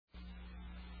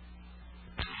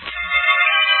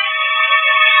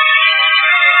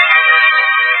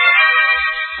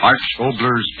Arch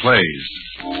Obler's Plays.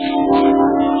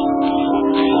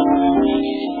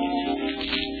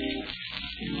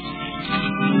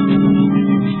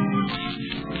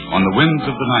 On the winds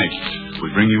of the night, we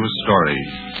bring you a story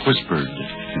whispered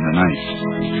in the night.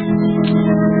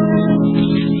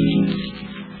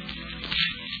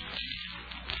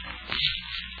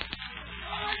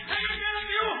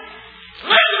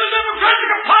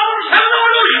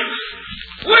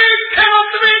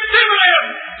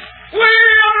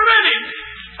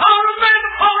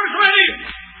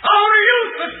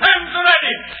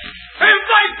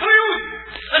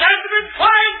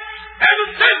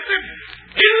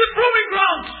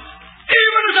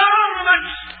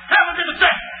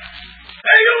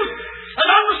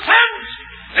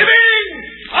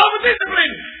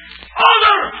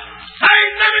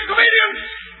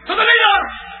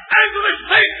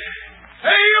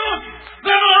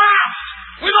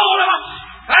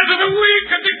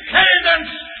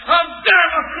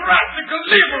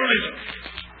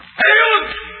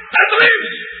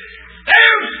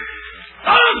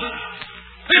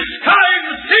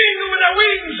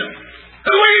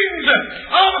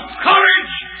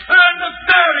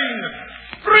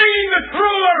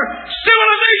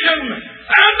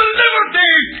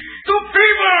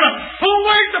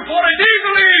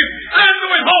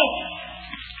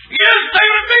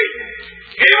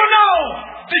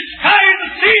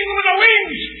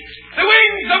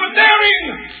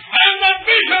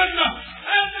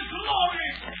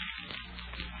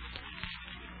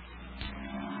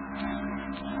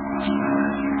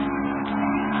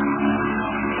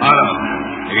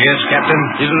 Yes, Captain?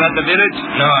 Isn't that the village?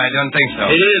 No, I don't think so.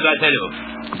 It is, I tell you.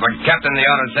 But, Captain, the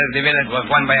order says the village was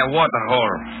won by a water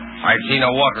hole. I've seen no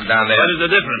water down there. What is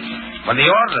the difference? But the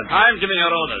orders... I'm giving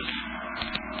your orders.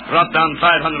 Drop down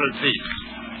 500 feet.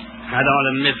 I don't want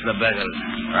to miss the beggars.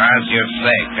 As you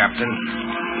say, Captain.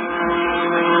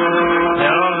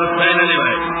 They're all the same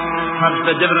anyway. What's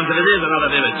the difference if it is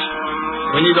another village?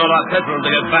 We need all our petrol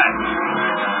to get back.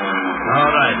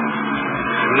 All right.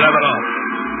 Level off.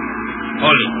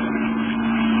 Hold it.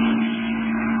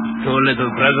 2 little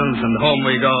presents and home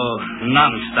we go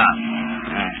non-stop.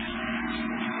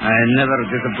 I never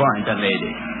disappoint a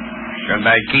lady. Should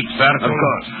I keep searching? Of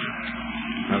course.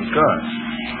 Of course.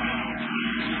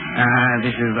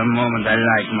 This is the moment I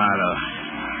like, Marlowe.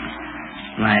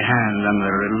 My hand on the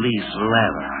release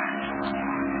lever.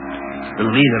 The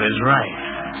leader is right.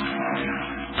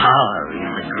 Power is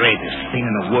the greatest thing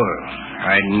in the world.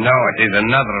 I know it is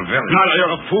another village. Marlowe,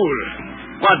 you're a fool.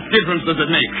 What difference does it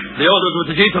make? The orders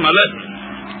were to keep them alert.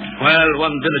 Well,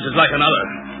 one village is like another.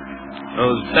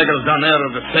 Those beggars down there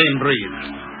are the same breed.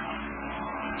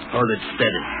 Hold it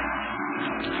steady.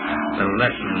 The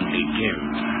lesson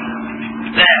begins.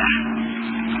 There.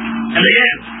 And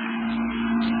again.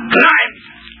 Climb!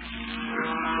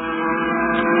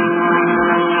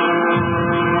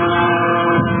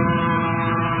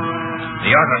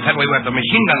 The order said we were to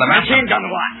machine gun the man. Machine gun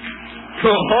what? 2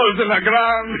 holes in the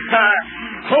ground.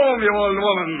 Home, you old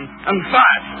woman. And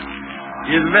fast.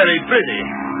 She's very pretty.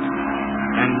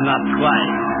 And not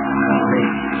quite.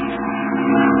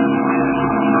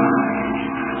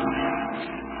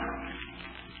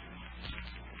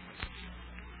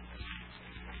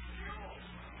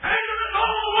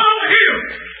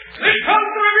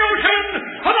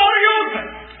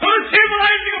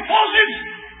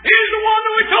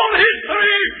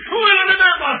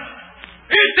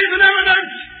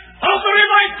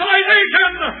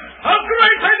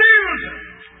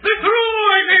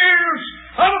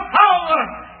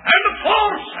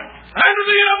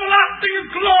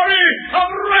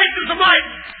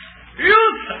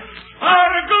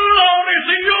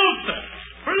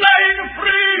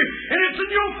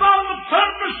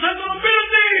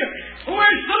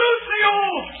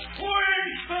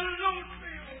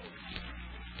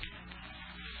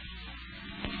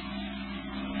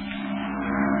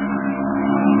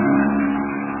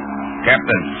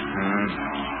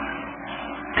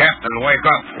 Captain, wake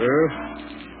up.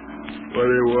 What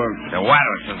do you want? The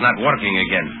wireless is not working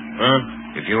again. Huh?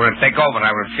 If you were to take over,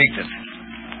 I would fix it.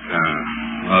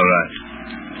 All right.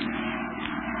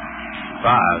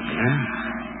 Fog, huh?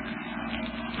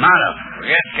 Marlowe.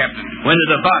 Yes, Captain. When did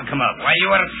the fog come up? While you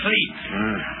were asleep.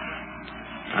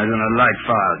 I do not like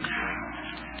fog.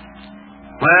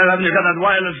 Well, haven't you got that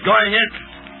wireless going yet?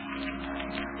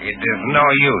 It is no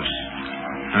use.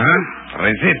 Huh?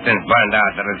 Resistance burned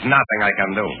out. There is nothing I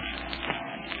can do.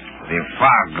 The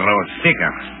fog grows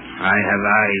thicker. I have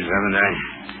eyes, haven't I?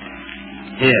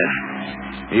 Here.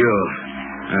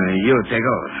 You take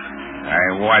over.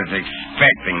 I was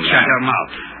expecting Shut that. your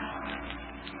mouth.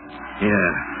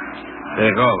 Here.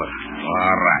 Take over.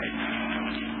 All right.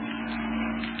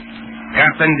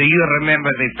 Captain, do you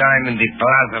remember the time in the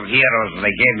Plaza of Heroes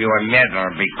they gave you a medal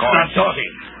because... Stop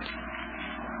talking.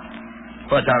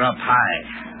 Put her up high.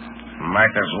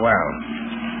 Might as well.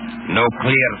 No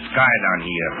clear sky down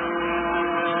here.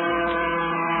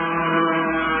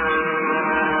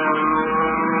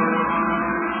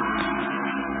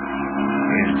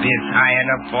 Is this high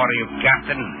enough for you,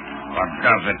 Captain? Or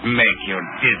does it make you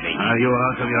dizzy? Are you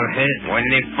out of your head? When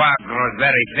the fog grows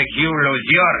very thick, you lose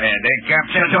your head, eh,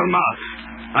 Captain? Shut your mouth.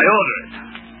 I order it.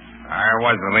 I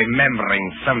was remembering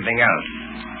something else.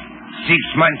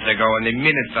 6 months ago, when the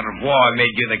Minister of War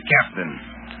made you the captain,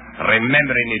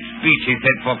 remember in his speech he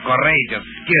said for courageous,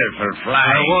 skillful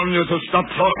flying. I warn you to stop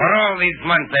talking. For all these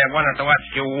months, I wanted to ask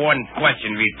you one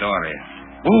question, Vittoria.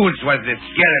 Whose was the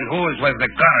skill and whose was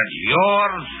the courage?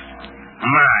 Yours?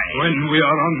 Mine. When we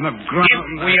are on the ground...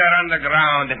 If we are on the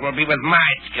ground, it will be with my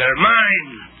skill, mine.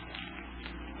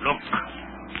 Look.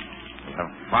 The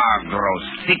fog grows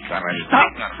thicker and Stop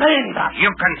thicker. saying that. You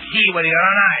can see with your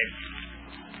own eyes.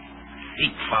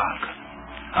 Thick fog.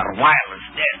 Our wireless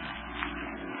dead.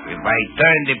 If I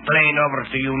turn the plane over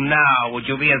to you now, would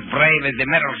you be as brave as the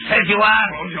medal says you are?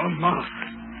 Hold your mouth.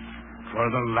 For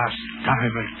the last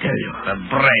time, I tell you. The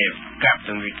brave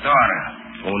Captain Victoria,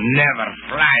 who never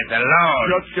flies alone.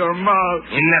 Shut your mouth.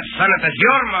 In the sun, it is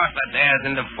your mouth that dares.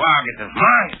 In the fog, it is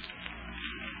mine.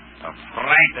 A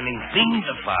frightening thing,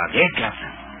 the fog, eh,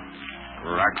 Captain?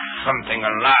 Like something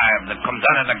alive that comes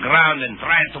out of the ground and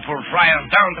tries to pull flyers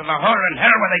down to the hole in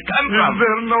hell where they come from. Is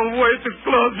there no way to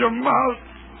close your mouth?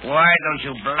 Why don't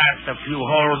you blast a few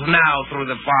holes now through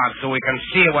the fog so we can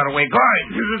see where we're going?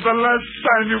 This is the last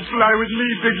time you fly with me,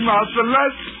 Big Mouth. The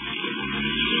last...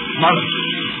 Malo.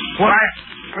 What?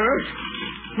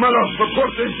 Malo, the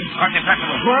port engine. Cut the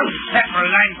petrol. What? Petrol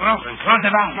line broken. Close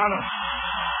it out. Malo.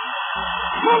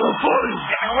 Malo, boys.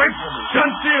 Get away from me.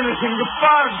 Can't see anything. The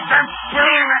fog. Stop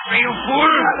screaming at me, you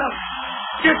fool. Malo,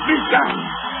 get me down.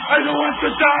 I don't want to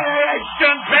die. I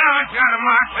can't bear it. Get him,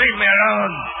 Mark. Leave me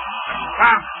alone.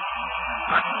 Stop.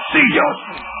 See you.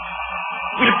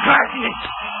 We're cracking it.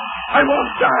 I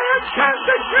won't die. I can't.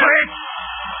 Wait.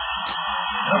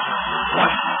 Look.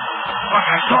 What? What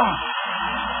I saw?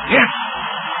 Yes.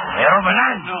 They're over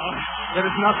land. No, there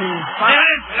is nothing.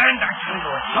 There is land. I tell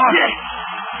you. I saw it. Yes.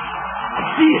 I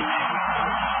see it.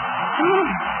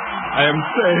 I am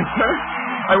safe.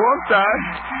 I won't die.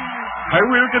 I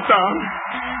will get down.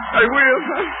 I will.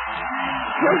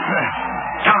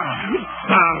 Down.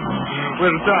 Down.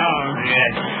 We're down.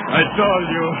 Yes. I told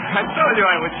you. I told you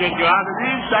I would get you out of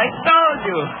this. I told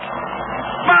you.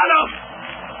 Follow!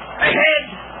 Ahead!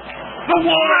 The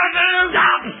wall!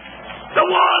 Stop! The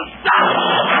wall! Stop!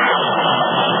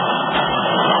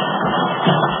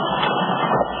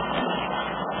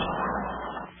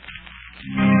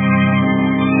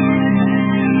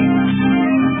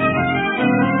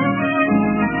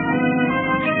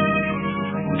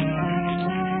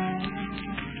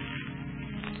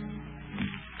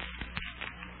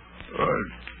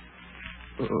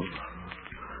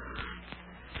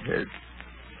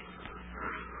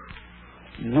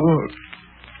 It would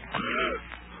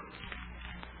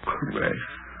crash.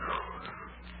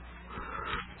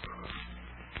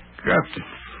 Captain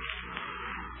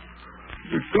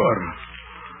Victoria,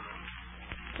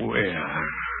 where?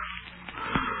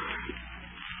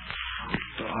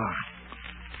 So dark.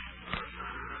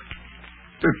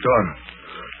 Victoria.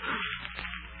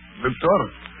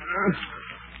 Victoria.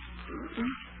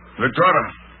 Victoria.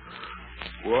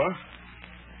 What?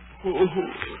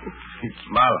 It's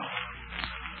Malo.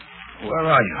 Where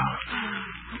are you?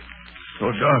 So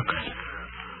dark.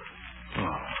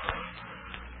 Oh.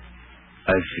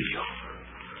 I see you.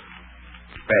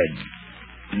 Bed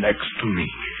next to me.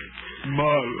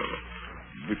 Malo.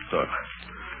 Victoria.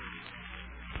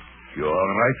 You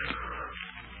all right?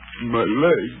 My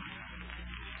leg.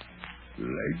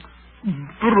 Legs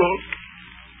broke.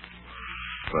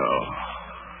 Oh.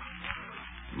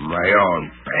 My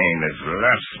own pain is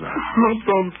less now.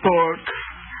 Don't talk.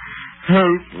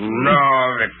 Help.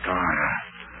 No, Victoria.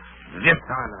 This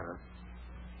honor.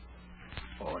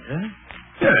 Order?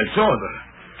 Yes, order.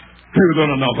 You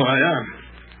don't know who I am.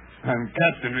 I'm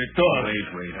Captain Victoria.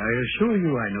 Wait. I assure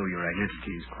you I know your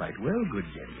identities quite well, good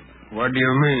gentleman. What do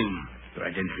you mean? Your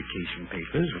identification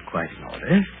papers are quite in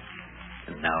order.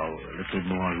 And now a little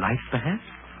more light, perhaps?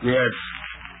 Yes.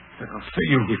 I'll see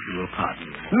you. If you will pardon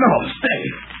me. No, stay.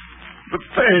 The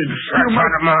pain. Shut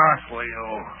him out, will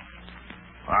you?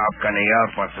 How can he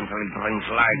help us until he brings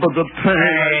light? But the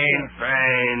pain.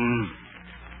 Pain.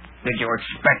 Did you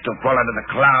expect to fall out of the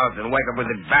clouds and wake up with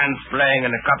the bands playing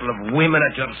and a couple of women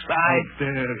at your side?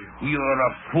 You're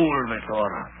a fool,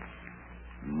 Vittorio.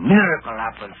 Miracle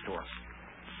happens to us.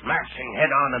 Smashing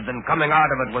head on and then coming out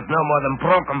of it with no more than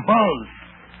broken bones.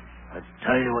 I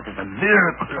tell you what is a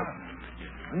miracle.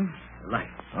 Light.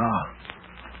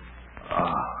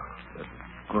 Of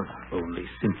course, only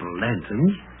simple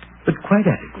lanterns, but quite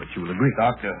adequate, you'll agree.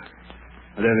 Doctor,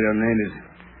 whatever your name is,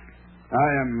 I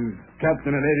am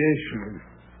captain of aviation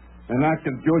and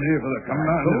active duty for the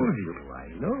commander. I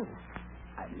know.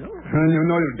 And you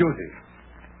know your duty.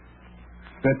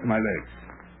 Stretch my legs.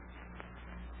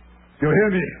 You hear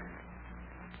me?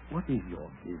 What is your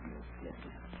business,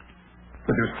 gentlemen?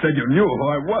 But you said you knew who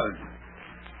I was.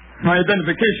 My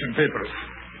identification papers.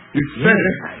 You said...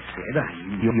 Yes, I said I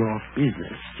knew your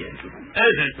business, gentlemen.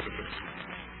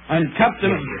 I'm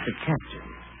captain. Yes, the captain.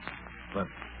 But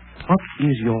what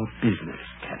is your business,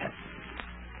 Captain?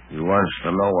 He wants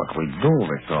to know what we do,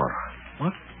 Victor.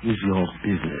 What is your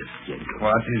business, gentlemen?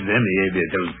 What is any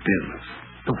aviator's business?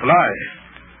 To fly.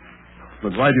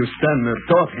 But why do you stand there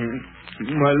talking?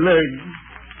 My leg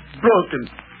broken.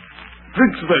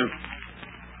 Fix them.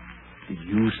 Did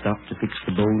you stop to fix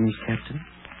the bones, Captain?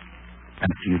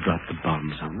 After you dropped the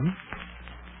bombs on them?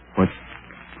 What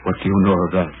do you know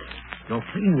of that? Your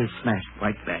plane was smashed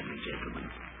quite badly, gentlemen,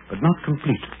 but not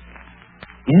completely.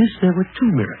 Yes, there were two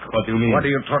miracles. What do you mean? What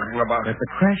are you talking about? That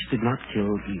the crash did not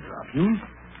kill either of you,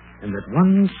 and that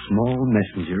one small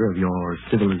messenger of your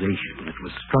civilization that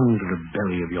was strung to the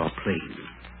belly of your plane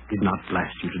did not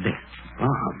blast you to death.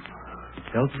 It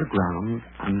fell to the ground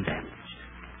undamaged,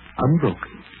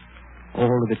 unbroken,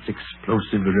 all of its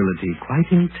explosive virility quite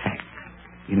intact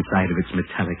inside of its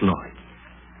metallic loin.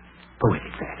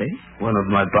 Poetic, that, eh? One of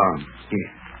my bombs.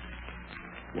 Yes.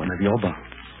 One of your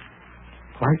bombs.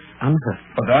 Quite unhurt.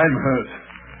 But I'm hurt.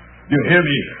 You hear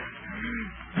me?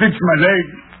 Fix my leg.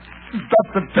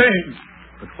 Stop the pain.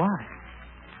 But why?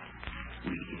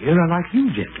 We here are like you,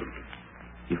 gentlemen.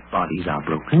 If bodies are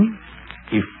broken,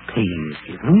 if pain is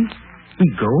given, we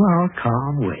go our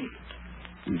calm way.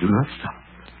 We do not stop.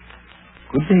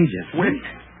 Good day, gentlemen. Wait.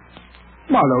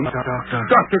 Marlowe.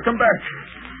 Doctor, come back.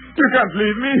 You can't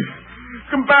leave me.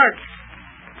 Come back.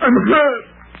 I'm hurt.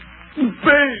 In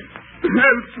pain.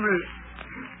 Help me.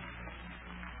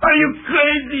 Are you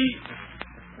crazy?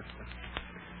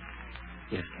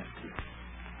 Yes, Captain.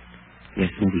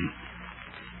 Yes, indeed.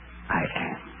 I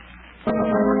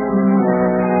am.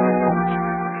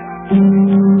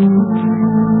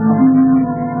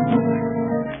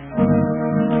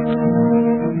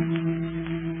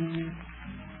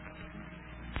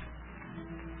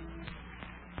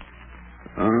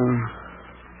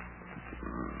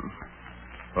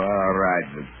 All right,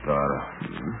 Victor.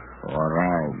 All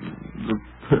right. The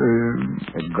pain.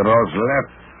 It grows less.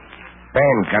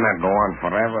 Pain cannot go on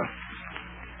forever.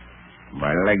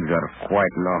 My legs are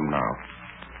quite numb now.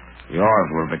 Yours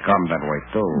will become that way,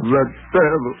 too. That's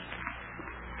terrible.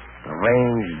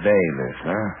 Strange day, this,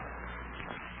 huh?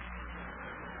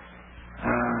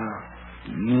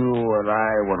 You and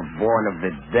I were born of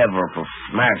the devil to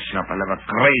smash up and have a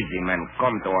crazy man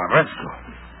come to our rescue.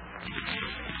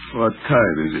 What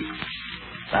time is it?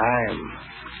 Time?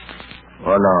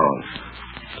 Who knows?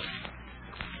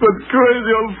 That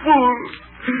crazy old fool.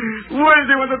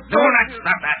 Waiting with the Do not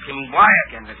stop asking me why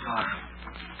again, Victor.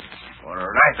 All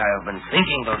right, I have been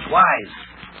thinking those whys,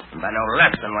 and I know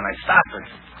less than when I started.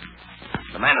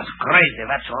 The man is crazy,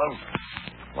 that's all.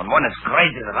 When one is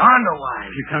crazy, there are no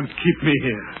whys. He can't keep me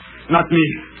here. Not me.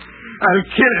 I'll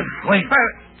kill him. Wait.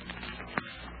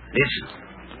 Listen.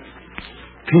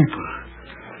 People.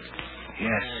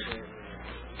 Yes.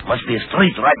 Must be a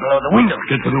street right below the window.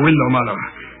 Get to the window, Marlowe.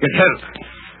 Get help.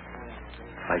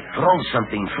 I throw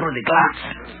something through the glass.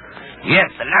 Yes,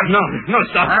 the lamp. No,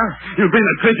 stop. Huh? You'll bring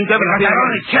that crazy devil That's here. our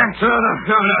only chance. No,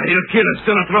 he'll kill us.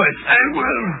 Do not throw it. I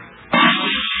will.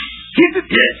 Hit it.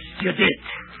 Yes, you did.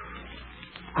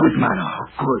 Good, Marlowe.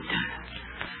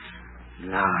 Good.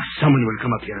 Now, someone will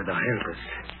come up here to help us.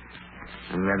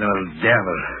 And that old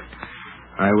devil,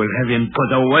 I will have him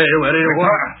put away where he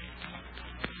was.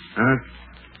 Huh?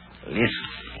 Listen.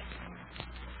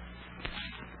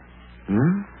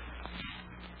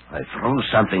 I threw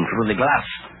something through the glass,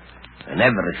 and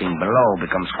everything below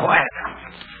becomes quiet.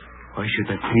 Why should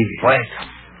that be? Wait.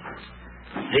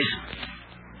 Listen.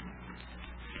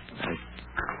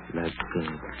 Like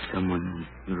someone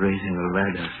raising a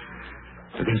ladder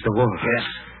against the wall. Yes.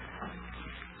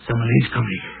 Someone is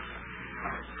coming.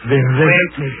 They're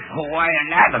Wait. Why a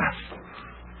ladder?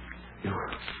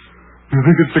 You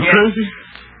think it's the Yes. crazy?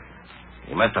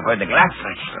 He must have heard the glass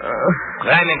crash.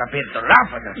 Climbing up here to laugh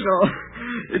at us. No,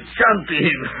 it can't be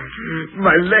him.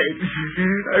 My legs.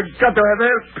 I've got to have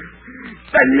help.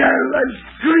 Daniel, I'm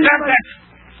screaming. Stop that!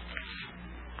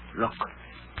 Look.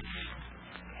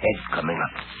 Head coming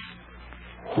up.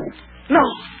 Who? No.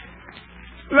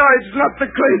 No, it's not the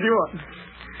crazy one.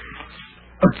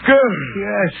 A girl.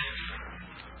 Yes.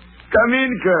 Come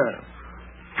in, girl.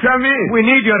 Come in. We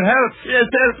need your help. Yes,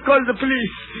 help. Call the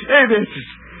police. Aviators.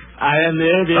 I am the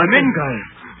aviator. Come in, girl.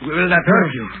 We will not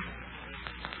hurt you.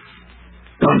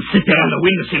 Don't sit there on the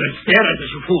windowsill and stare at us,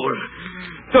 you fool.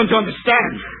 Don't you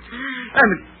understand?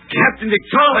 I'm Captain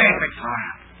Victoria. Wait,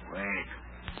 Victoria. Wait.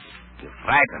 You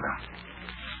frighten her.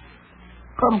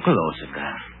 Come closer,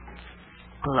 girl.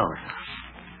 Closer.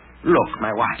 Look,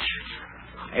 my watch.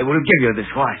 I will give you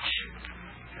this watch.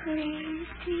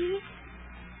 Pretty.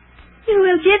 You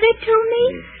will give it to me?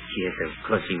 Yes, of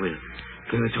course he will.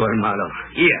 Give it to her, Marlowe.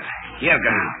 Here,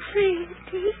 girl. Pretty.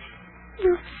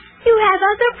 You have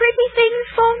other pretty things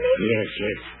for me? Yes.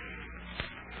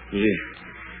 Here.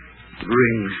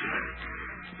 Rings.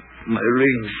 My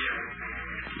rings.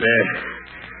 There.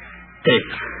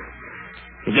 Take.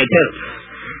 Get help.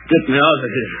 Get me out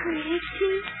of here. Pretty.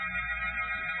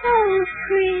 Oh,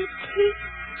 pretty.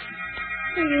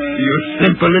 You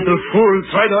simple little fool.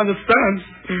 Try to understand.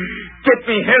 Get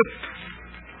me help.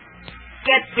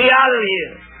 Get me out of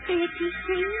here. Pretty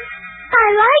things. I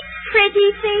like pretty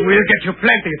things. We'll get you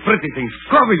plenty of pretty things.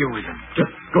 Cover you with them.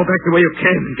 Just go back the way you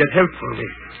came and get help for me.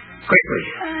 Quickly.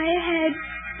 I had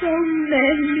so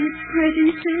many pretty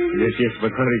things. Yes,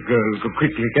 but hurry, girl. Go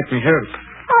quickly. Get me help.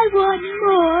 I want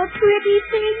more pretty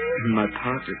things. In my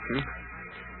pocket, huh?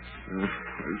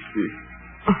 I see.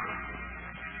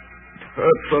 It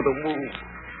hurts for the move.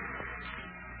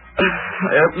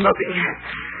 I have nothing.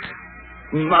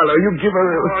 Marlowe, you give her...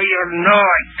 Oh, you know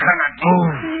I cannot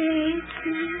move.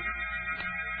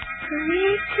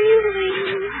 Pretty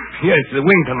wings. Yes, the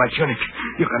wings on my tunic.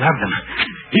 You can have them.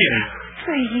 Here.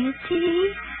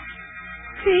 Pretty.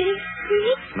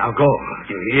 Now go.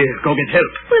 Here, go get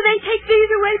help. Will they take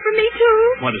these away from me, too?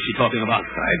 What is she talking about?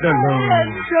 I don't know. I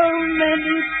had so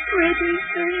many pretty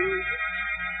things.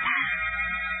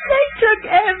 They took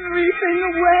everything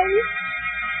away.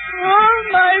 All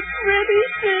my pretty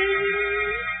things.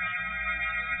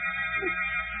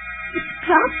 It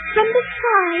dropped from the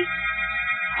sky.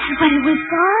 And when it was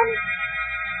gone,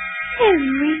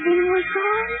 everything was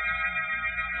gone.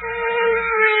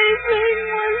 Everything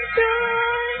was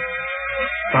gone.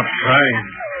 Stop crying.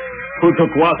 Who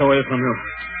took what away from you?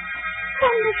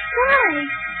 From the sky.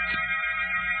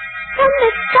 From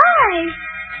the sky.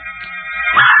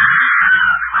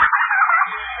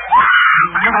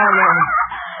 Marlowe.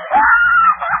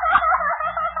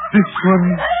 This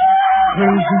one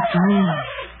crazy too.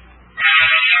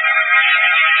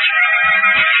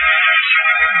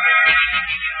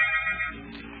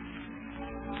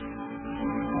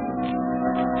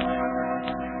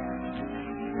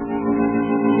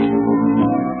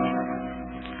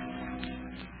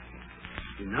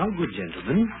 Now, good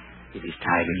gentlemen, it is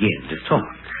time again to talk.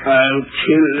 I'll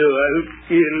kill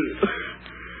you.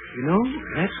 You know,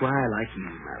 that's why I like you,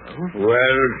 Marlowe.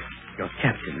 Well, Your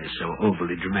captain is so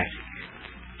overly dramatic.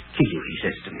 Kill you, he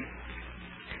says to me.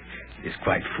 It is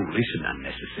quite foolish and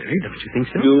unnecessary, don't you think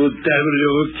so? you devil,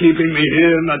 you're keeping me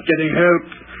here, not getting help.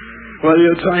 What are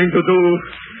you trying to do?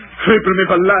 Cripple me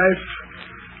for life.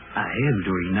 I am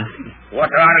doing nothing. What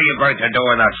are you going to do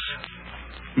with us?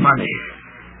 Money.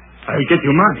 I'll get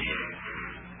you money.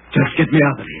 Just get me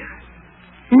out of here.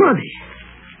 Money.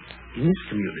 In this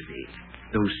community,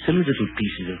 those silly little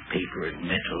pieces of paper and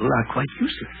metal are quite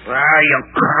useless. You're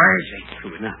crazy.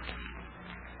 True enough.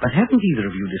 But haven't either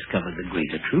of you discovered the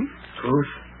greater truth?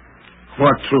 Truth?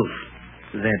 What truth?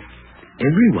 That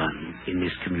everyone in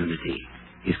this community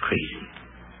is crazy.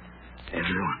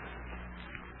 Everyone.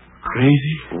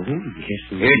 Crazy? Oh, yes,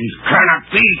 It indeed. cannot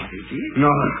be.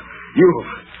 No,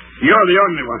 you're the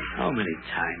only one. How many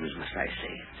times must I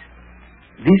say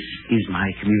it? This is my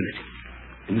community,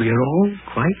 and we are all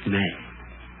quite mad.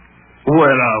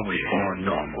 Where are we? Or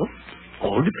normal,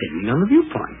 all depending on the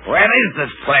viewpoint. Where is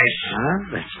this place?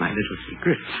 That's my little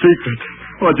secret. Secret?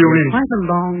 What do you mean? Quite a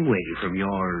long way from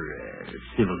your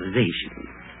civilization,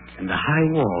 and the high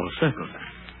wall circles us.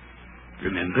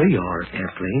 Remember, your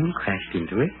airplane crashed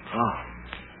into it? Oh.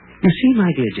 You see, my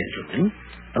dear gentlemen,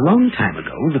 a long time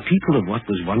ago, the people of what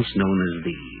was once known as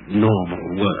the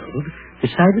normal world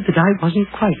decided that I wasn't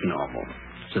quite normal,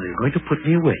 so they were going to put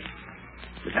me away.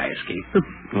 But I escaped them.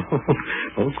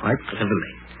 Oh, quite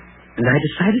cleverly. And I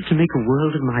decided to make a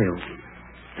world of my own.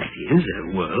 That is, a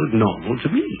world normal to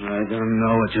me. I don't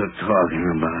know what you're talking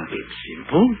about. It's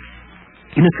simple.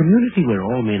 In a community where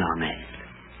all men are mad,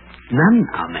 none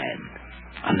are mad.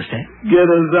 Understand? Get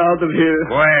us out of here.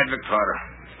 Quiet, Victoria.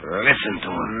 Listen to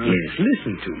her. Yes,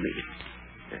 listen to me.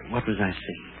 What was I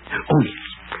saying? Oh, yes.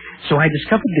 So I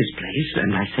discovered this place,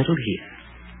 and I settled here.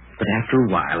 But after a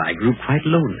while, I grew quite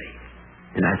lonely.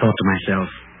 And I thought to myself,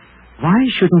 why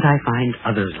shouldn't I find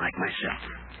others like myself?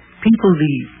 People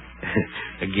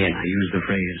again I use the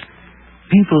phrase,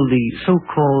 people the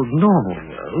so-called normal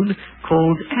world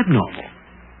called abnormal.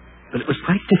 But it was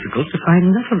quite difficult to find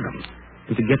enough of them,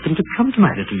 and to get them to come to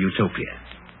my little utopia.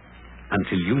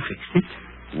 Until you fixed it.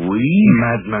 We?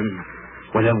 Madman.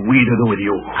 What have we to do with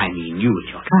you? I mean you and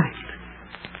your kind.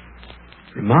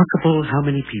 Remarkable how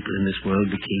many people in this world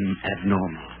became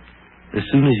abnormal as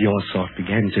soon as your sort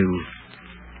began to...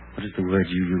 What is the word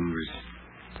you use?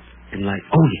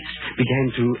 Oh, yes. Began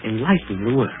to enlighten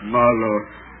the world. Marlowe,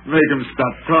 make him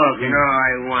stop talking. No,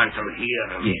 I want to hear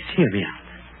him. Yes, hear me out.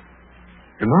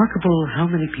 Remarkable how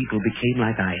many people became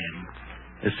like I am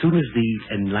as soon as the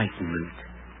enlightenment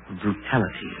of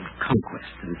brutality, of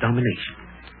conquest and domination,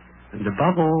 and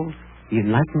above all, the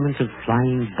enlightenment of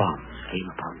flying bombs came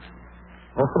upon them.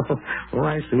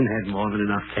 I soon had more than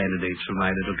enough candidates for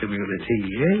my little community.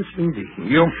 Yes, indeed.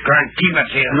 You can't keep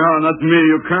us here. No, not me.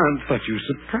 You can't. But you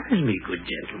surprise me, good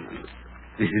gentleman.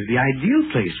 This is the ideal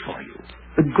place for you.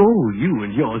 The goal you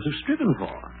and yours have striven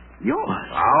for. Yours.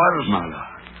 Ours?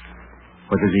 Marlowe,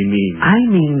 what does he mean? I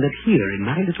mean that here in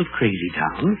my little crazy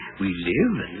town, we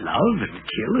live and love and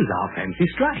kill as our fancy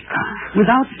strike,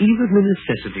 without even the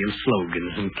necessity of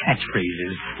slogans and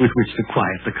catchphrases with which to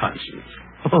quiet the conscience.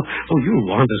 You'll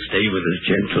want to stay with us,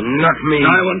 gentlemen. Not me.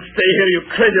 I won't stay here, you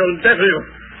crazy old devil.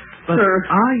 But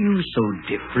are you so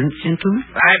different, gentlemen?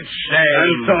 That's sane.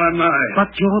 And so am I.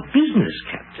 But your business,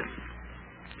 Captain.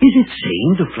 Is it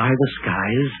sane to fly the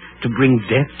skies, to bring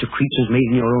death to creatures made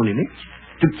in your own image?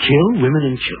 To kill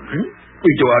women and children?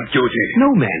 We do our duty.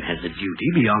 No man has a duty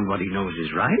beyond what he knows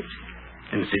is right.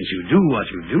 And since you do what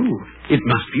you do, it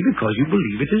must be because you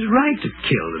believe it is right to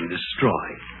kill and destroy,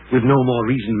 with no more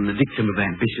reason than the dictum of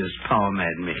ambitious,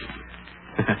 power-mad men.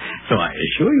 So I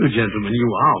assure you, gentlemen, you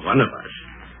are one of us.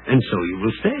 And so you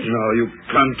will stay. No, you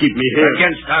can't keep me here.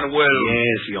 Against our will.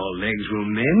 Yes, your legs will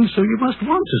mend, so you must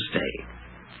want to stay.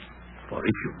 For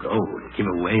if you go and give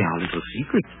away our little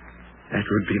secret, that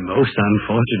would be most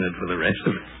unfortunate for the rest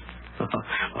of us.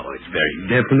 It's very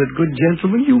definite, good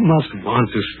gentlemen. You must want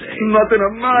to stay. Not in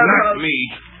a mad Not house. me.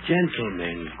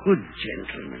 Gentlemen, good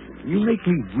gentlemen, you make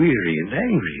me weary and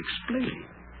angry. Explain.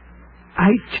 I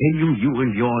tell you, you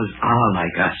and yours are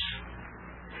like us.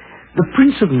 The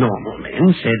Prince of Normal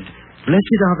Men said,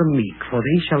 "Blessed are the meek, for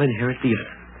they shall inherit the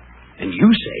earth." And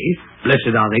you say,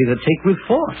 "Blessed are they that take with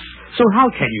force." So how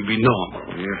can you be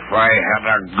normal? If I had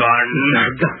a gun.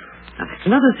 Now, that's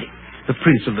another thing. The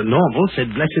Prince of the Normal said,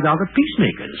 "Blessed are the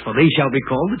peacemakers, for they shall be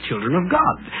called the children of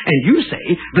God." And you say,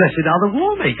 "Blessed are the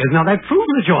war makers." Now that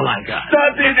proves that you're like us.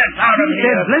 Stop it out of He here.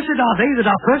 said, "Blessed are they that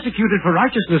are persecuted for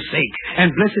righteousness' sake,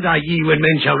 and blessed are ye when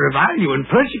men shall revile you and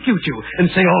persecute you, and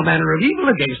say all manner of evil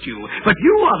against you. But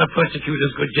you are the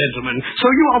persecutors, good gentlemen, so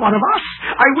you are one of us.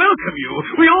 I welcome you.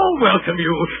 We all welcome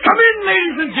you. Come in,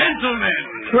 ladies and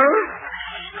gentlemen." Sir?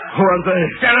 Who are they?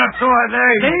 Tell us who are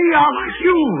they. They are like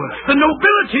you, the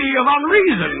nobility of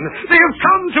unreason. They have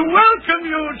come to welcome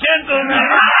you, gentlemen.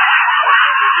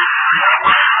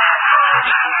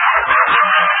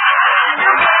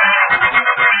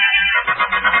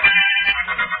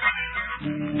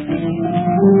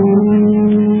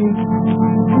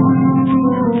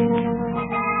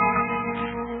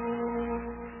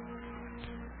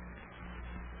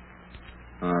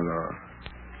 Hello.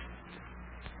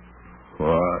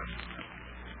 What?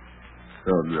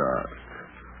 So dark.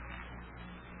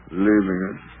 Leaving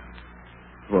us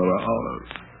for hours.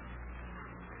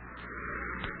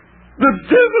 The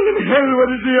devil in hell, what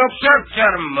is he up to? Shut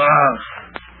your mouth.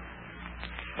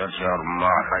 Shut your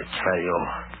mouth, I tell you.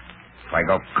 If I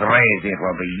go crazy, it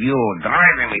will be you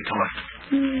driving me to it.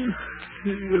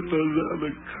 You know,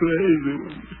 the crazy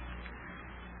one.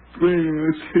 Bringing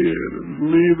us here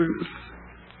and leaving us.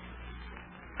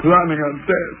 Planning our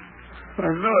death. I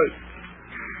know it.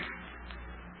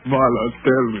 Marlowe,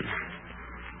 tell me.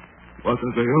 What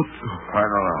are they up to? I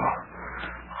don't know.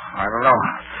 I don't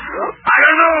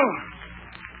know.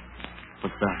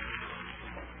 What's that?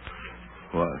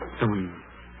 What? Someone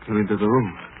came into the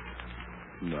room.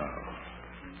 No.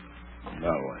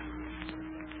 No one.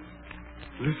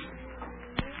 Listen.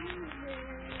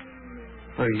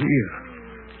 I hear.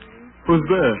 Who's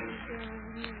there?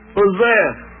 Who's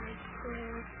there?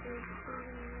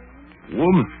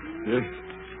 Woman? Yes.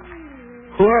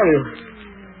 Who are you?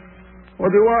 What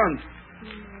do you want?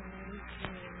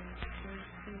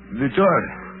 Vitor,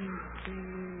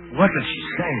 what does she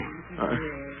say?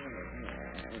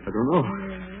 I don't know.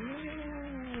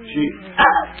 She...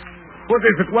 What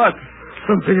is it? What?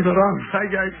 Something is wrong. I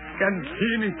can't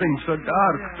see anything so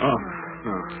dark. Oh,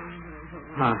 no.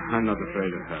 I'm not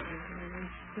afraid of her.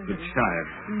 The child.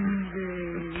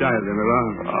 The child in the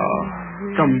round. Oh.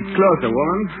 Come closer,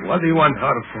 woman. What do you want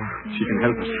her for? She can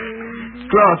help us.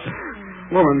 Closer.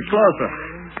 Woman, closer.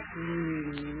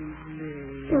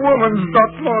 Woman,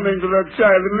 stop moaning to that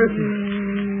child and listen.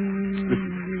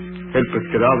 Help us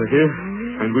get out of here,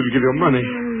 and we'll give you money.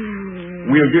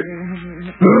 We'll get...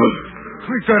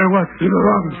 Victor, what? You're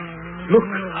wrong. Look.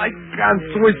 I can't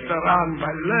twist around my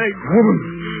leg. Woman,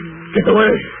 get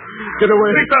away. Get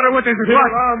away. Victor, what is it? Get What?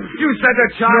 around. You said a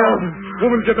child. No.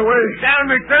 Woman, get away. Tell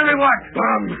me what?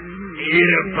 Bomb.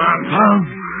 Here, Bomb.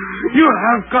 You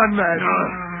have gone mad.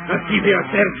 No. Keep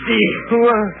yourself see.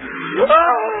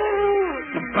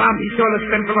 The bomb he stole us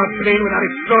sent from our plane without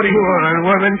exploding. Woman,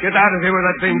 woman, get out of here with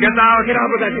that thing. Get out. Get out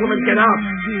with that woman. Get out.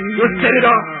 You set it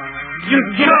off. You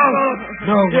get off.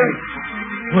 No. Yes.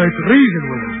 Wait, reason,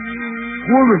 woman.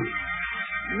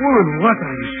 Woman, what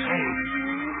are you saying?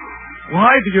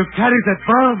 Why did you carry that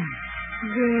bomb?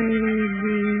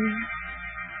 Baby.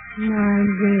 My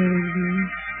baby.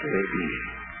 Baby.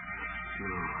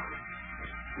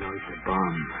 No, it's a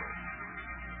bomb.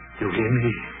 You hear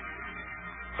me?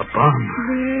 A bomb.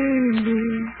 Baby.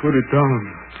 Put it down.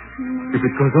 If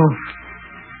it goes off,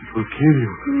 it will kill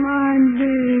you. My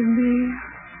baby.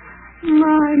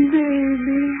 My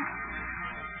baby.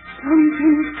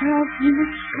 Something fell from the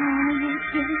sky, I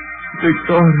guess.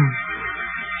 Victoria,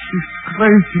 she's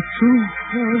crazy too.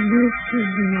 Oh, this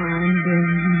is my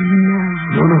baby now.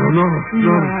 No.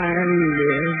 My little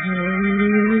baby.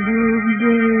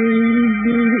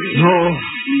 No.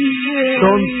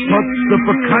 Don't touch the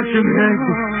percussion head.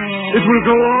 It will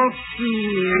go off.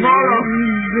 Tomorrow.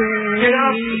 Get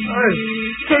up.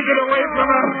 Take it away from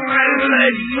her. My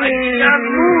legs. I can't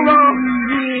move on.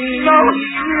 No.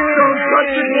 Don't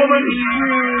touch it, woman.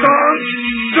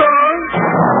 Don't.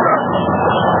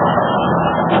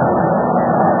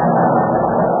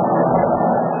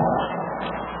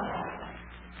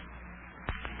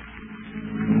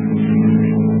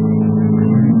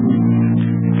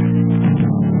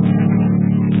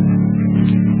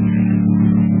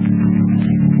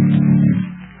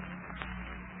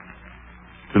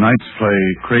 Tonight's play,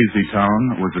 Crazy Town,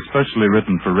 was especially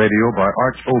written for radio by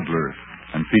Arch Obler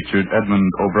and featured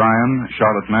Edmund O'Brien,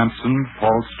 Charlotte Manson,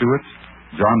 Paul Stewart,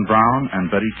 John Brown, and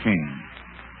Betty Kane.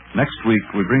 Next week,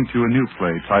 we bring to you a new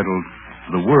play titled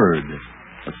The Word,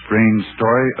 a strange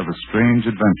story of a strange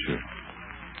adventure.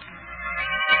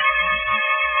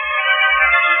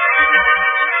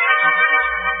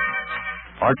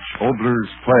 Arch Obler's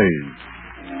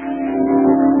Plays.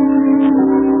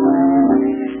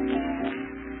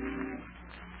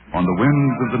 On the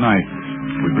winds of the night,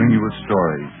 we bring you a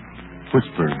story,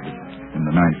 whispered in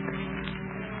the night.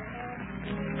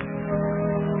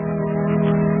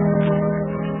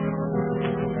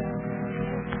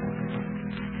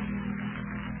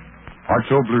 Arch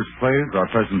Obler's Plays are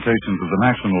presentations of the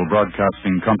National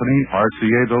Broadcasting Company,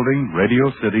 RCA Building,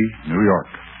 Radio City, New York.